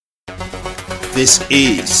This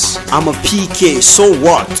is I'm a PK, so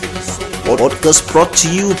what? Podcast brought to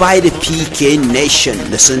you by the PK Nation.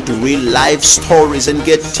 Listen to real life stories and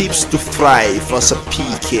get tips to thrive as a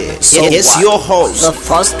PK. So Here's what? your host, The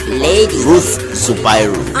first lady, Ruth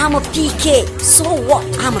Zubairu. I'm a PK, so what?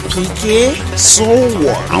 I'm a PK, so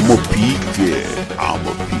what? I'm a PK. I'm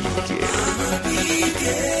a PK.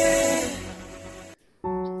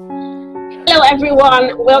 Hello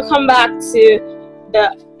everyone, welcome back to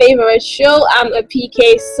the favorite show. I'm a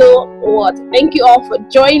PK, so what? Thank you all for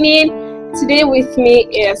joining. Today with me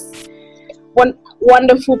is one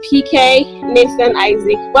wonderful PK, Nathan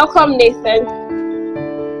Isaac. Welcome, Nathan.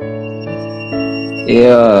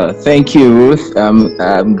 Yeah, thank you, Ruth.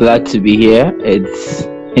 I'm glad to be here.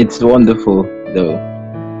 It's wonderful, though.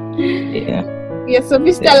 Yeah. Yeah. So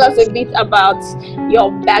please tell us a bit about your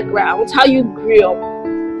background, how you grew up,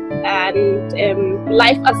 and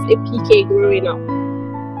life as a PK growing up.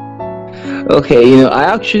 Okay, I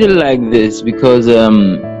actually like this because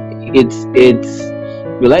I'd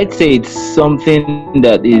say it's something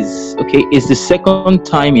that is okay. It's the second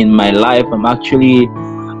time in my life I'm actually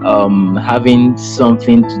having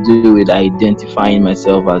something to do with identifying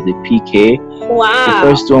myself as a PK. Wow. The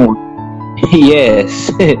first one,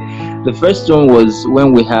 yes, the first one was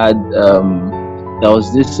when we had there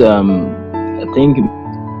was this I think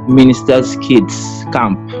ministers' kids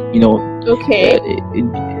camp. Okay.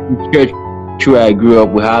 In church where I grew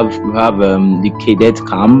up, we have the cadet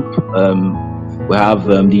camp, we have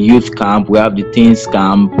the youth camp, we have the teens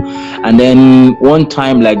camp, and then one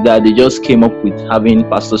time like that they just came up with having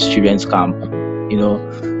pastors' children's camp.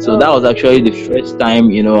 So that was actually the first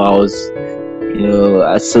time I was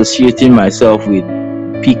associating myself with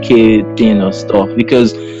PK thing or stuff,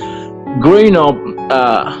 because growing up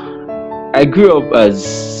I grew up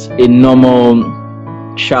as a normal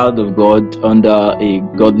child of God under a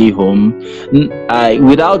godly home.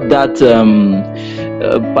 Without that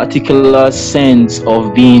particular sense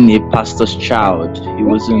of being a pastor's child, it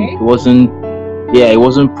wasn't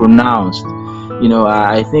pronounced.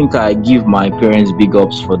 I think I give my parents big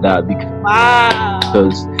ups for that,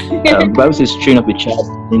 because Bible says train up a child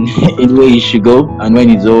in the way he should go, and when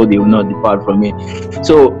he's old he will not depart from it.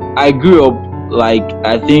 So I grew up like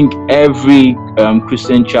I think every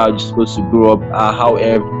Christian child is supposed to grow up, how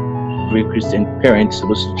every Christian parent is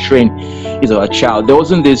supposed to train his or her child. There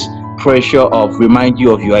wasn't this pressure of remind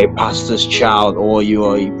you of you are a pastor's child or you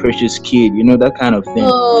are a precious kid, that kind of thing.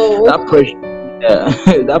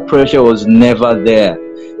 That pressure was never there,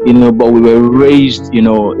 but we were raised, in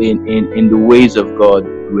the ways of God.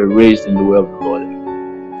 We were raised in the way of God.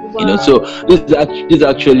 Wow. So this is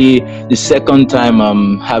actually the second time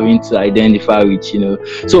I'm having to identify with,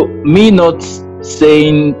 So me not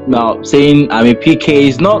saying I'm a PK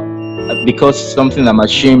is not because something I'm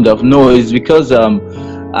ashamed of. No, it's because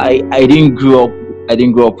I didn't grow up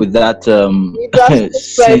with that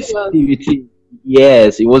sensitivity.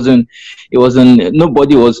 Yes, it wasn't.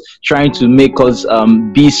 Nobody was trying to make us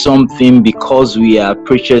be something because we are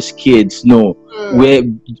precious kids. No, we're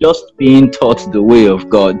just being taught the way of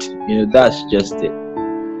God. That's just it.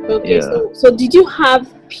 Okay, Yeah. so did you have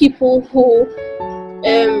people who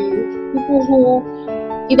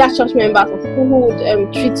either church members or people who would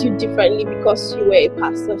treat you differently because you were a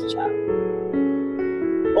pastor's child,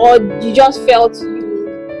 or you just felt you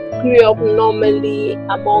grew up normally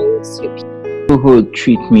amongst your people? People who would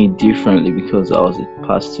treat me differently because I was a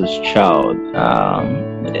pastor's child.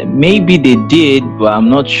 Maybe they did, but I'm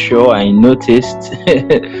not sure I noticed. I'm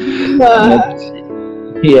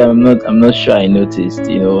not sure I noticed.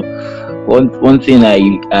 One thing I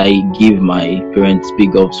give my parents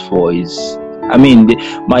big ups for is,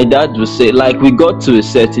 my dad would say, like, we got to a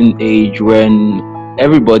certain age when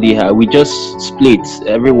we just split.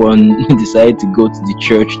 Everyone decided to go to the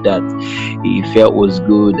church that he felt was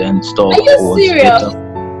good and stuff. Are you serious?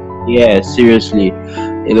 Yeah, seriously.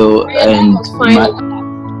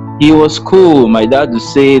 He was cool. My dad would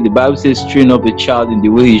say the Bible says train up a child in the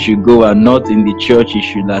way he should go and not in the church he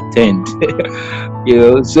should attend.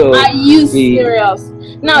 So are you serious?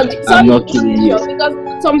 Now, I'm not kidding you. Because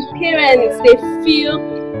some parents, they feel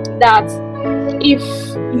that if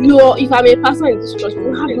I'm a pastor in this church,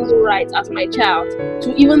 you have no right as my child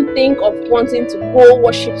to even think of wanting to go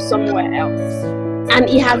worship somewhere else. And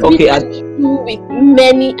it has been with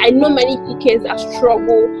many. I know many PKs that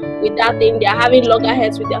struggle with that thing. They are having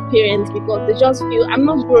loggerheads with their parents because they just feel, I'm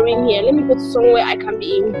not growing here. Let me go to somewhere I can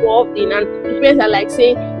be involved in. And the parents are like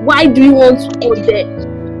saying, why do you want to go there?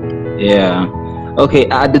 Yeah. Okay,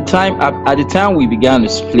 at the time we began to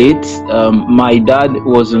split, my dad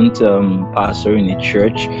wasn't pastoring a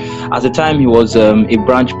church. At the time, he was a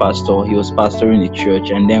branch pastor. He was pastoring a church,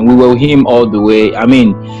 and then we were with him all the way. I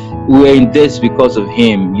mean, we were in this because of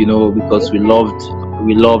him, because we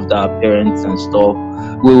loved our parents and stuff.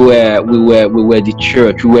 We were the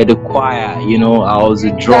church. We were the choir. I was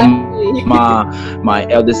the drummer. My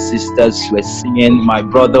elder sisters were singing. My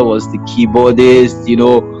brother was the keyboardist.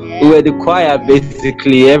 We were the choir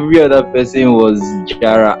basically. Every other person was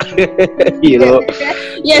Jara.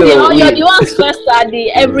 Yeah, So you're the ones first at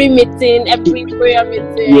every meeting, every prayer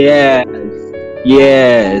meeting.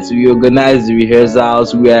 Yes, we organized the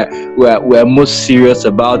rehearsals. We're most serious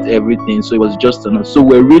about everything. So it was just on us. So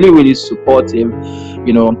we're really, really supportive,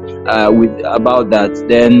 with about that.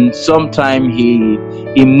 Then sometime he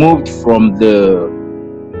moved from the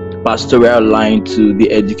pastoral line to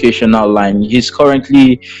the educational line. He's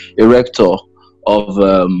currently a rector of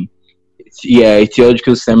a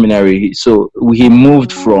theological seminary. So he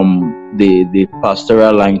moved from the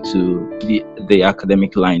pastoral line to the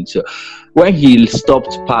academic line. So when he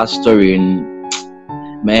stopped pastoring,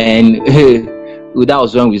 man, that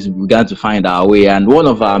was when we began to find our way. And one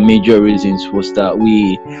of our major reasons was that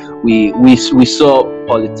we saw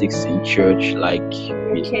politics in church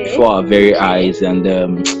before our very eyes, and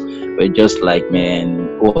we're just like,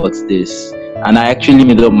 man, what's this? And I actually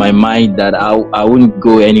made up my mind that I wouldn't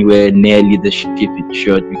go anywhere near leadership in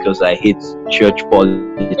church because I hate church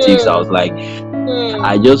politics. I was like,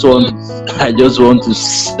 I just want to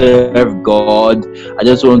serve God. I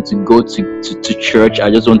just want to go to church. I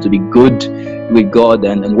just want to be good with God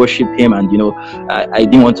and worship Him. And I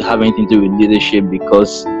didn't want to have anything to do with leadership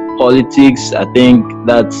because politics, I think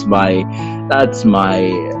that's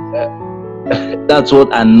what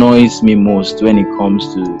annoys me most when it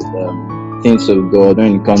comes to things of God,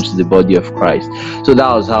 when it comes to the body of Christ. So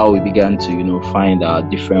that was how we began to find our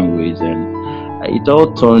different ways, and it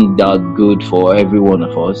all turned out good for every one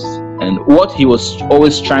of us. And what he was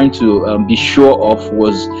always trying to be sure of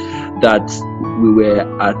was that we were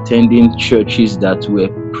attending churches that were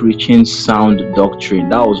preaching sound doctrine.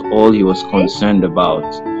 That was all he was concerned about.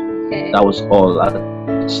 That was all.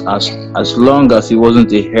 As long as it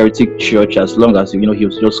wasn't a heretic church, as long as he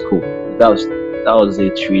was just cool. That was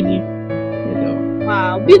it, really.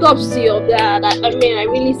 Wow, big ups to your dad. I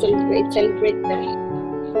really celebrate them.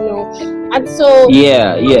 And so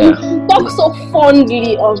you talk so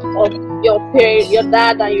fondly of your parents, your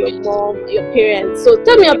dad and your mom, your parents. So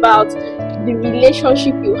tell me about the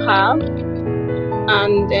relationship you have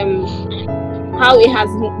and how it has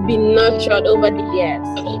been nurtured over the years.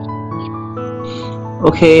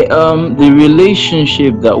 Okay, the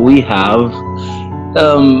relationship that we have,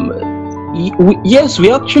 yes, we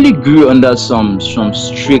actually grew under some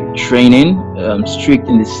strict training, strict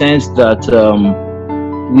in the sense that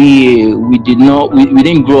we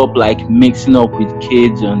didn't grow up like mixing up with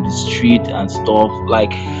kids on the street and stuff.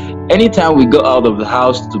 Like anytime we go out of the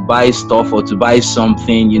house to buy stuff or to buy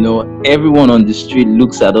something, everyone on the street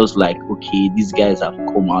looks at us like, okay, these guys have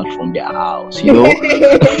come out from their house, I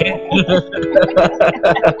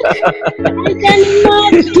can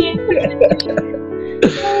imagine.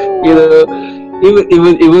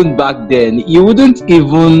 Even back then, you wouldn't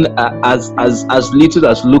even as little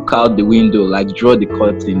as look out the window, like draw the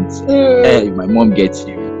curtains. Hey, my mom gets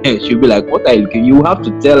you. She'll be like, "What are you looking?" You have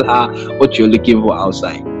to tell her what you're looking for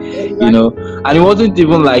outside. Exactly. And it wasn't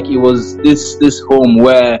even like it was this home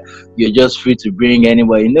where you're just free to bring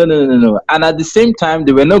anybody. No. And at the same time,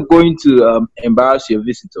 they were not going to embarrass your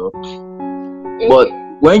visitor. But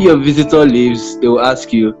when your visitor leaves, they will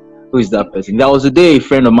ask you, who is that person? There was a day a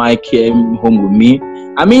friend of mine came home with me.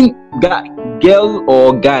 I mean, girl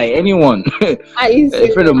or guy, anyone. A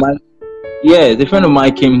friend of mine. Yeah, the friend of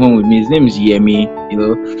mine came home with me. His name is Yemi.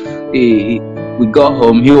 We got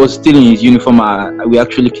home. He was still in his uniform. We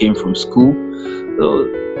actually came from school. So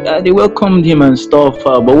they welcomed him and stuff.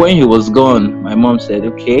 But when he was gone, my mom said,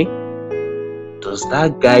 "Okay, does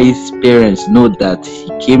that guy's parents know that he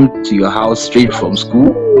came to your house straight from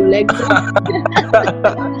school?"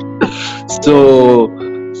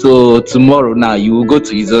 So tomorrow now you will go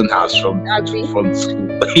to his own house from school.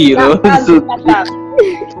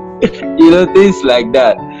 Things like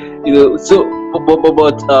that.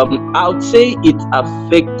 But I would say it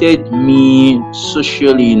affected me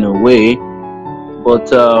socially in a way.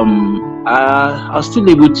 But I was still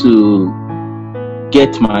able to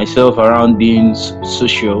get myself around being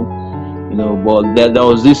social, but there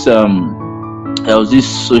was this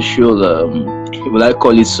social will I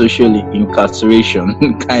call it social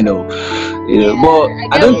incarceration kind of, but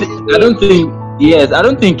I don't think Yes, I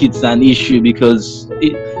don't think it's an issue because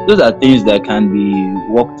those are things that can be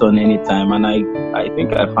worked on anytime, and I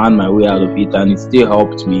think I found my way out of it, and it still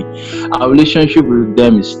helped me. Our relationship with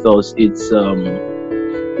them is thus it's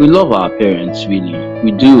we love our parents, really,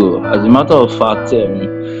 we do. As a matter of fact,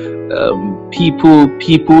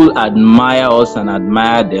 people admire us and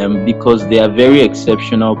admire them because they are very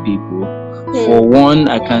exceptional people. For one,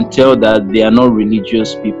 I can tell that they are not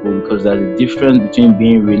religious people because there's a difference between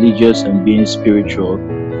being religious and being spiritual.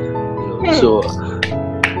 So,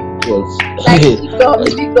 yes. Like,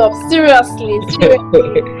 big up, seriously.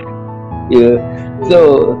 Yeah.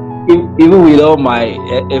 So, even with all my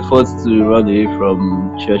efforts to run away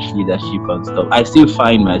from church leadership and stuff, I still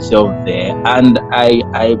find myself there, and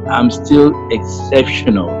I'm still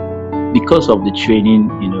exceptional because of the training,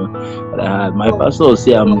 my pastor will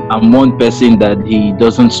say I'm one person that he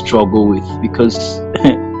doesn't struggle with because,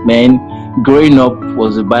 man, growing up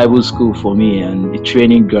was a Bible school for me and a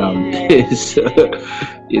training ground. So,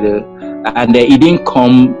 and it didn't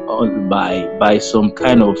come by some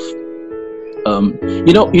kind of,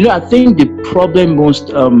 I think the problem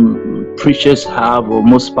most preachers have or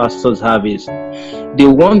most pastors have is they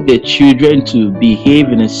want their children to behave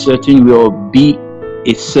in a certain way or be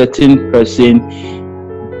a certain person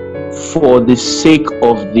for the sake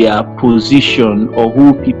of their position or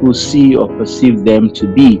who people see or perceive them to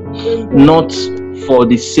be, not for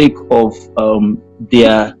the sake of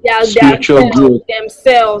their spiritual growth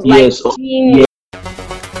themselves. Yes.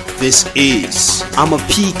 This is I'm a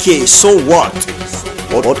PK, so what?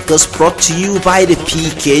 Podcast brought to you by the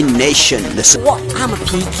PK Nation. Listen. What? I'm a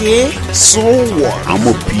PK. So what? I'm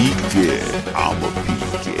a PK. I'm a PK.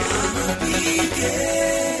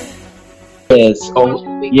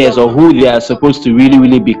 Yes, or who they are supposed to really,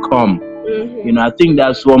 really become. I think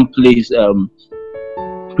that's one place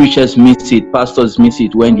preachers miss it, pastors miss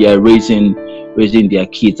it when they are raising their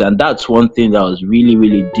kids, and that's one thing that was really,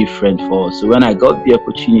 really different for us. So when I got the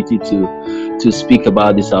opportunity to speak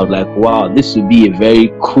about this, I was like, wow, this would be a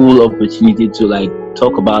very cool opportunity to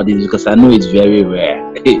talk about this because I know it's very rare.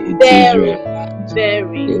 It is rare.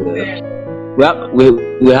 Very rare. We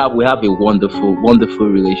have a wonderful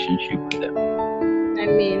relationship with them. I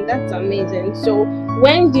mean, that's amazing. So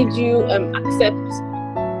when did you accept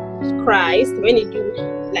Christ? When did you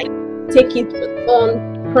take it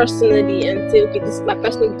on personally and say, okay, this is my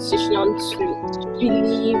personal decision to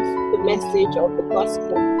believe the message of the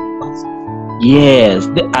gospel? Yes,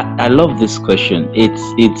 I love this question.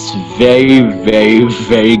 It's very, very,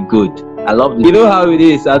 very good. I love it. You know how it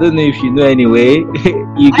is. I don't know if you know anyway.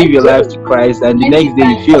 You give your life to Christ, and the next day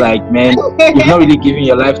you feel like, man, you're not really giving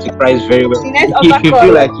your life to Christ very well. You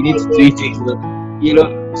feel like you need to do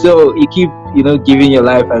it. So you keep, giving your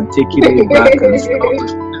life and taking it back and stuff.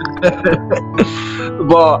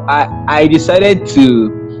 But I decided to,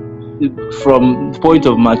 from the point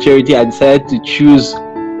of maturity, I decided to choose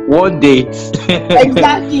one date.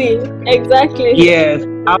 Exactly. Yes,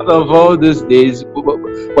 out of all those days.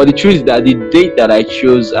 But the truth is that the date that I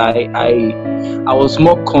chose, I was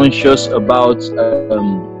more conscious about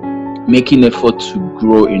making effort to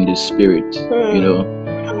grow in the spirit.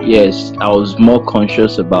 Yes, I was more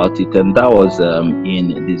conscious about it, and that was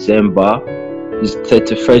in December,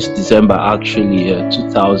 31st December actually,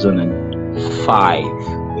 2005.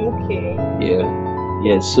 Okay.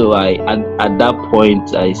 Yeah. So at that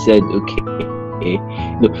point I said, okay.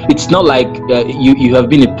 It's not like you have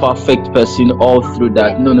been a perfect person all through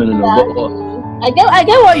that. No. I get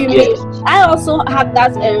what you mean. I also had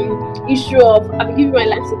that issue of I've given my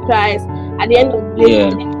life to Christ. At the end of the day,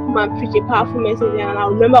 I preach a powerful message, and I'll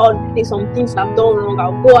remember all the things, some things I've done wrong.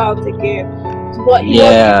 I'll go out again. But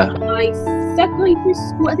my secondary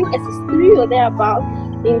school, I think SS3 or thereabout,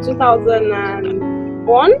 in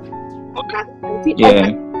 2001. I've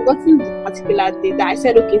forgotten the particular day that I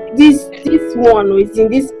said, okay, this one is in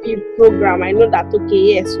this program. I know that, okay,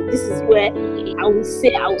 yes, so this is where I will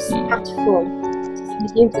start from to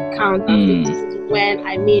begin to count. And this is when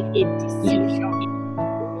I made a decision.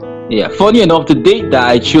 Yeah, funny enough, the date that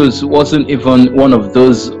I chose wasn't even one of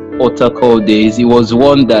those altar call days. It was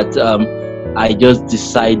one that I just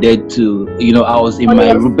decided to, I was in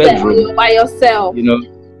my bedroom. By yourself.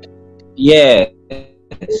 Yes.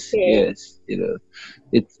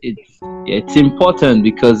 It's important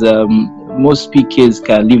because most PKs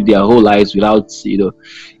can live their whole lives without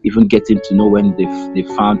even getting to know when they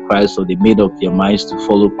found Christ or they made up their minds to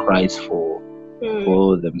follow Christ for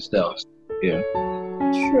themselves.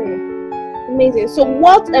 True. Amazing. So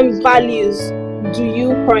what values do you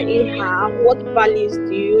currently have? What values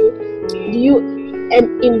do you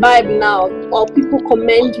imbibe now, or people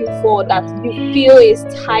commend you for, that you feel is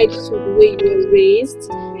tied to the way you were raised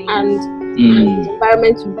and the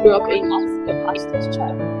environment you grew up in as a pastor's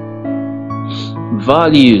child?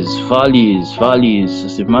 Values.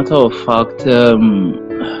 As a matter of fact,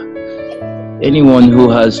 anyone who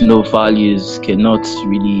has no values cannot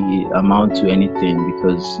really amount to anything,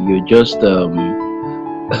 because you're just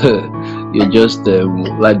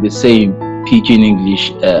like the saying, pidgin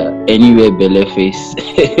English, anywhere belle face.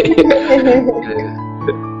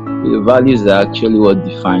 Your values are actually what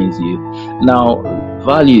defines you. Now,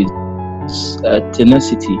 values,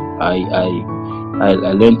 tenacity. I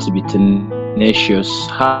learned to be tenacious.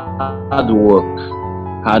 Hard work.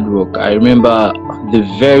 I remember the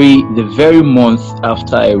very month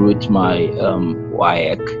after I wrote my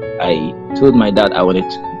WAEC, I told my dad I wanted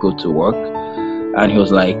to go to work, and he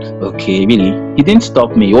was like, okay, really? He didn't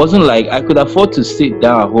stop me. It wasn't like I could afford to sit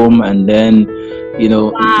down at home and then,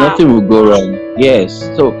 nothing would go wrong. Yes.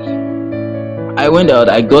 So I went out,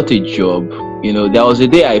 I got a job. There was a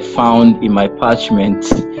day I found in my parchment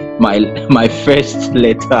my first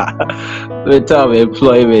letter of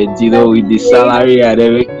employment, with the salary and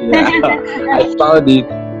everything. I found it,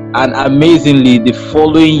 and amazingly, the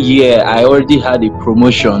following year I already had a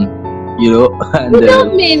promotion, and you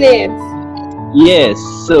don't mean it. Yes,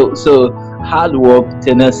 so hard work,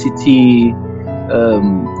 tenacity,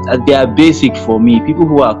 they are basic for me. People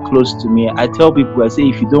who are close to me, I tell people, I say,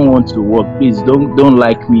 if you don't want to work, please don't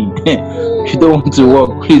like me. If you don't want to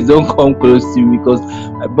work, please don't come close to me, because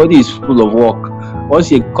my body is full of work. Once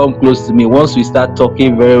you come close to me, once we start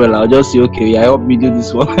talking very well, I'll just say, okay, I help me do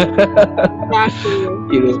this one.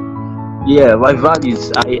 Exactly. Yeah, my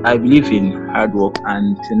values, I believe in hard work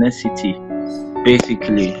and tenacity.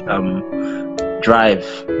 Basically, drive.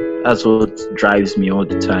 That's what drives me all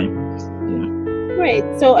the time. Great.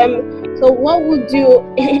 So what would you,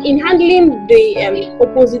 in handling the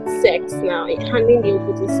opposite sex now,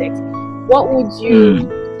 what would you,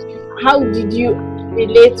 how did you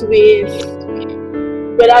relate with,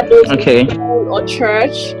 whether those in school or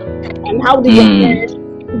church, and how did your parents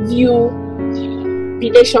view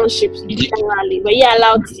relationships generally? Were you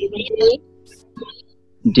allowed to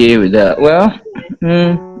deal with that? Well,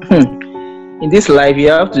 in this life, you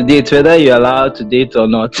have to date whether you're allowed to date or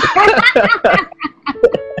not.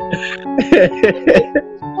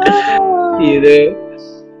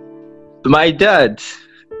 My dad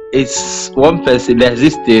is one person. There's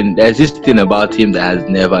this thing about him that has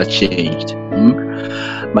never changed.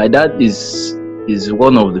 My dad is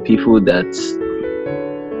one of the people that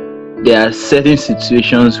there are certain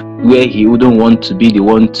situations where he wouldn't want to be the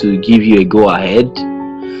one to give you a go ahead,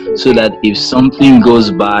 so that if something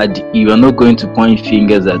goes bad, you are not going to point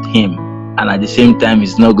fingers at him, and at the same time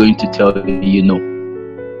he's not going to tell you no.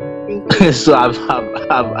 So I've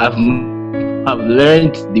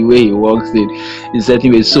learned the way he works in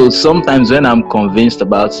certain ways. So sometimes when I'm convinced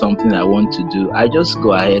about something I want to do, I just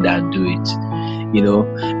go ahead and do it,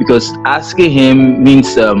 because asking him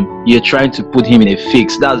means you're trying to put him in a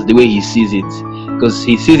fix. That's the way he sees it, because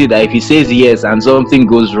he sees it that if he says yes and something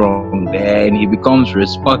goes wrong, then he becomes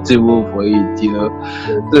responsible for it,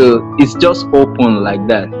 So it's just open like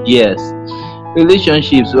that. Yes.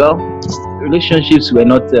 Relationships were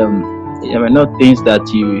not things that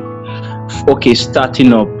you,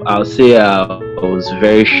 starting up, I'll say I was a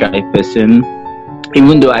very shy person,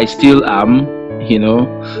 even though I still am.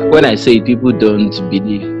 When I say it, people don't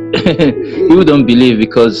believe. People don't believe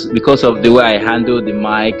because of the way I handle the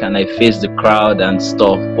mic and I face the crowd and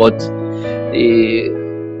stuff. But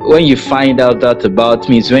when you find out that about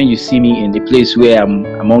me, is when you see me in the place where I'm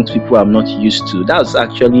amongst people I'm not used to. That's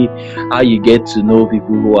actually how you get to know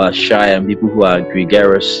people who are shy and people who are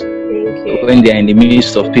gregarious. Okay. When they are in the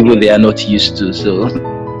midst of people they are not used to. So,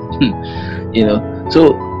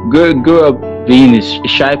 so grow up being a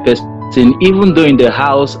shy person. Even though in the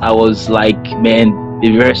house I was like,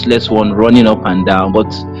 the restless one running up and down,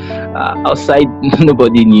 but outside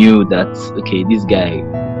nobody knew that, okay, this guy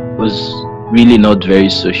was really not very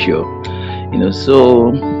social,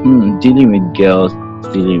 so dealing with girls,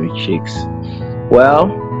 dealing with chicks,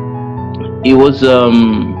 well, it was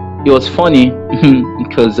funny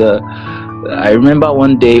because I remember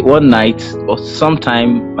one night or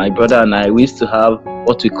sometime my brother and I, we used to have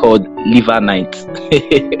what we called liver night.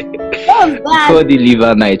 What was that? We called it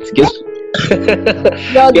liver night. Guess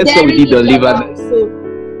what we did on liver night?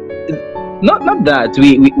 Not that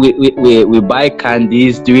we buy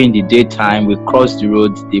candies during the daytime. We cross the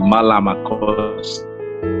road, the Malam across.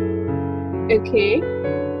 Okay.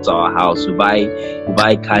 It's our house. We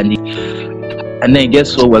buy candy. And then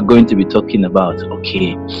guess what we're going to be talking about?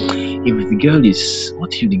 Okay, what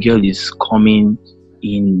if the girl is coming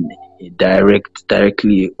in a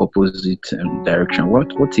directly opposite direction?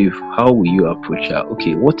 What if, how will you approach her?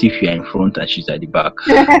 Okay, what if you're in front and she's at the back?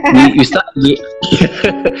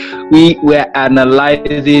 We're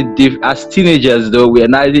analyzing as teenagers, though we're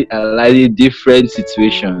analyzing different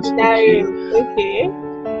situations. Okay.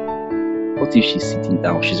 What if she's sitting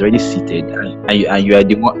down? She's already seated, and you are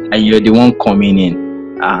the one coming in.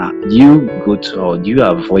 Do you go to, or do you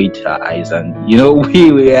avoid her eyes? And we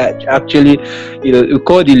are actually, we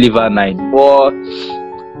call it liver 9. But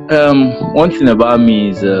one thing about me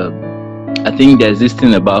is, I think there's this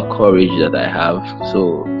thing about courage that I have.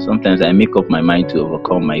 So sometimes I make up my mind to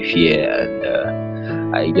overcome my fear,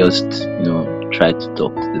 and I just try to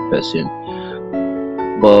talk to the person.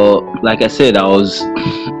 But like I said, I was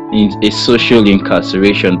in a social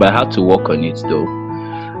incarceration, but I had to work on it though.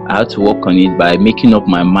 I had to work on it by making up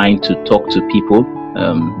my mind to talk to people.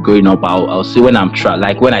 Growing up, I'll say when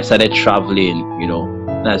when I started traveling,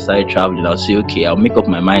 I'll say, okay, I'll make up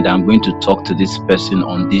my mind. I'm going to talk to this person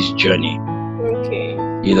on this journey. Okay.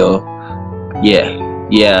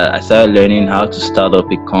 I started learning how to start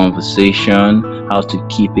up a conversation, how to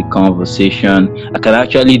keep a conversation. I can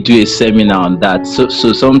actually do a seminar on that. So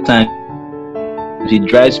sometimes it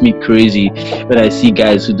drives me crazy when I see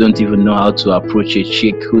guys who don't even know how to approach a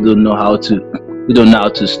chick, who don't know how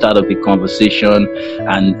to start up a conversation,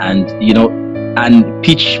 and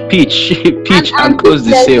pitch and close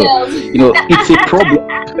the sale. It's a problem.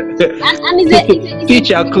 and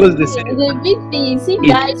pitch and close the sale. It's a big thing. You see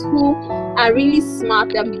guys who are really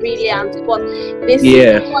smart and brilliant, but they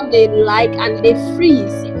see what they like and they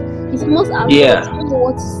freeze. It's almost as I don't know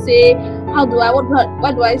what to say. What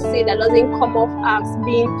do I say that doesn't come off as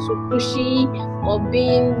being too pushy or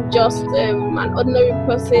being just an ordinary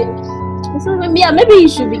person? So maybe you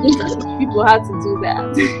should begin to teach people how to do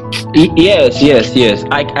that. Yes.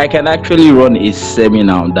 I can actually run a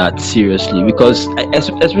seminar on that, seriously, because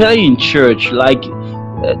especially in church, like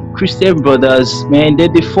Christian brothers, man,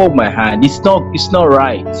 they form my hand. It's not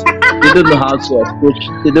right. They don't know how to approach.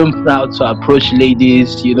 They don't know how to approach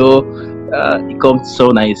ladies. You come to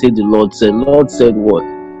someone and you say, the Lord said. Lord said what?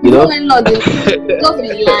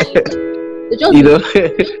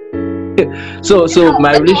 So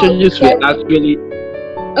my relationships were actually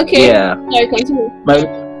continue.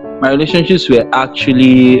 My relationships were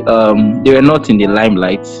actually they were not in the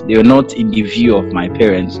limelight. They were not in the view of my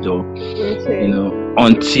parents, though. Okay.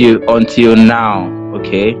 Until now.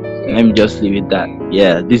 Okay, let me just leave it that.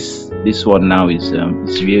 Yeah, this one now is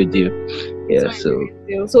real deal. Yeah, so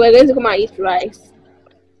we're going to come and eat rice.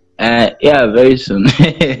 Very soon.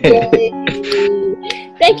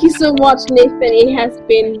 Thank you so much, Nathan. It has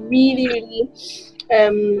been really, really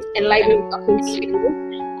enlightening talking to you.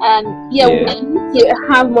 And we need to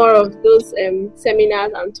have more of those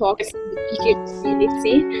seminars and talks in the PK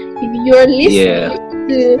community. If you're listening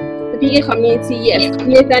to the PK community, yes,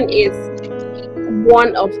 Nathan is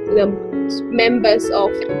one of the members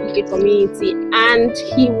of the PK community, and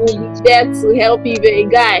he will be there to help you, a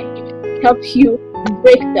guy, help you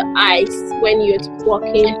break the ice when you're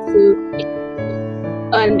talking to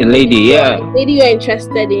a lady you're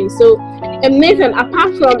interested in. So Nathan,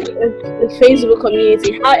 apart from the Facebook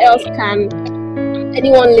community, how else can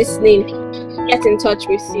anyone listening get in touch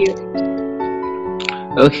with you?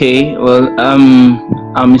 Okay, well,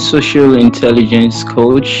 I'm a social intelligence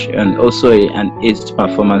coach and also an AIDS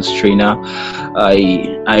performance trainer.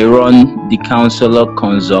 I run the Counselor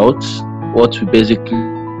Consult. What we basically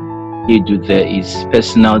do there is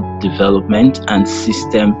personal development and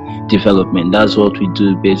system development. That's what we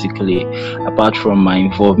do basically, apart from my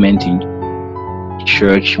involvement in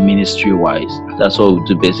church ministry wise. That's what we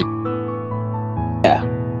do basically. That's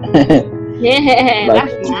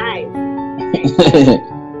nice.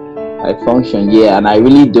 I function, and I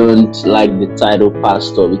really don't like the title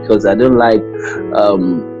pastor, because I don't like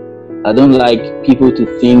people to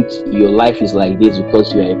think your life is like this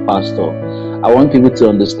because you are a pastor. I want people to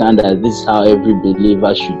understand that this is how every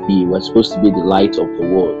believer should be. We're supposed to be the light of the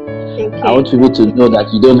world. Okay. I want people to know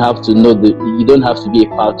that you don't have to be a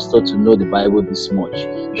pastor to know the Bible this much.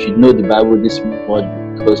 You should know the Bible this much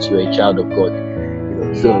because you're a child of God.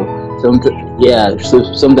 So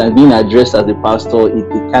sometimes being addressed as a pastor, it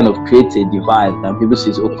kind of creates a divide, and people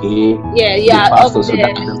say, okay, pastor, so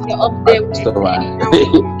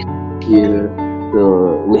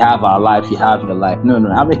so we have our life, you have your life. No,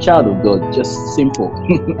 I'm a child of God, just simple.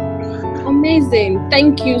 Amazing.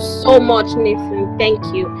 Thank you so much, Nathan. Thank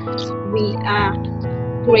you. We are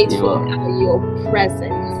grateful for your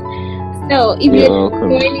presence. So if you're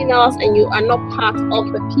joining us and you are not part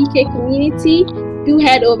of the PK community, do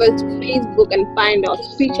head over to Facebook and find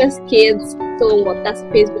us, Preachers Kids So What. That's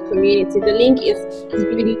Facebook community. The link is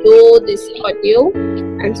below this audio,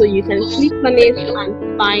 and so you can click on it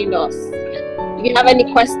and find us. If you have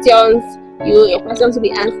any questions, your questions will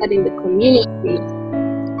be answered in the community.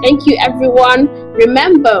 Thank you, everyone.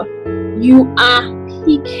 Remember, you are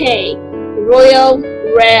PK, royal,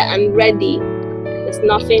 rare, and ready. There's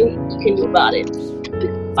nothing you can do about it.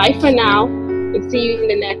 Bye for now, and see you in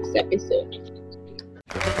the next episode.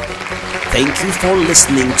 Thank you for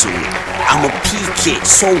listening to I'm a PK,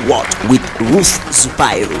 So What with Ruth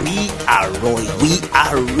Zubairu. We are royal, we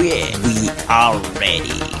are rare, we are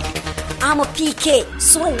ready. I'm a PK,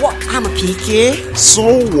 so what? I'm a PK, so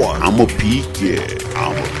what? I'm a PK,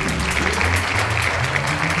 I'm a PK.